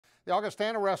The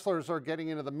Augustana wrestlers are getting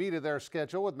into the meat of their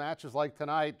schedule with matches like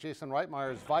tonight. Jason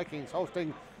Reitmeyer's Vikings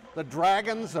hosting the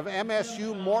Dragons of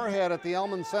MSU Moorhead at the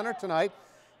Elmen Center tonight.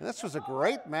 And this was a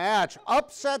great match.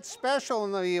 Upset special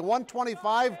in the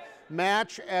 125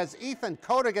 match as Ethan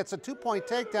Cota gets a 2-point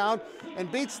takedown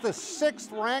and beats the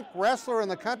 6th-ranked wrestler in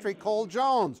the country, Cole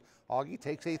Jones. Augie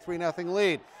takes a 3-0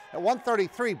 lead. At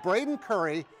 133, Braden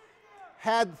Curry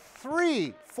had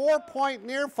 3 4-point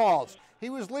near falls. He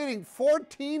was leading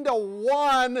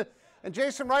 14-1, and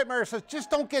Jason Reitmeyer says, just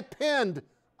don't get pinned.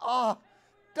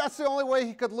 That's the only way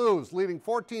he could lose. Leading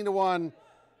 14-1,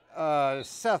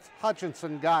 Seth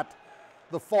Hutchinson got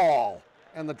the fall,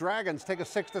 and the Dragons take a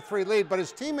 6-3 lead, but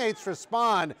his teammates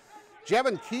respond.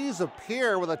 Jevin Keys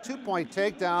appear with a 2-point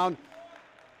takedown.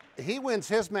 He wins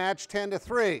his match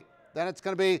 10-3. Then it's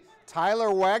going to be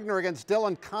Tyler Wagner against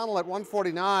Dylan Connell at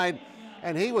 149,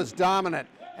 and he was dominant.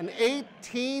 An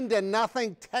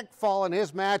 18-0 tech fall in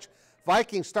his match.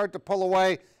 Vikings start to pull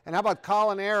away. And how about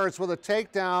Colin Ayers with a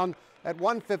takedown at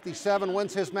 157,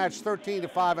 wins his match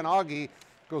 13-5, and Augie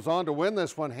goes on to win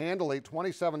this one handily,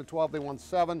 27-12. They won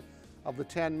 7 of the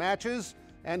 10 matches,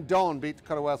 and Doan beat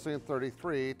Dakota Wesleyan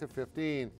 33-15.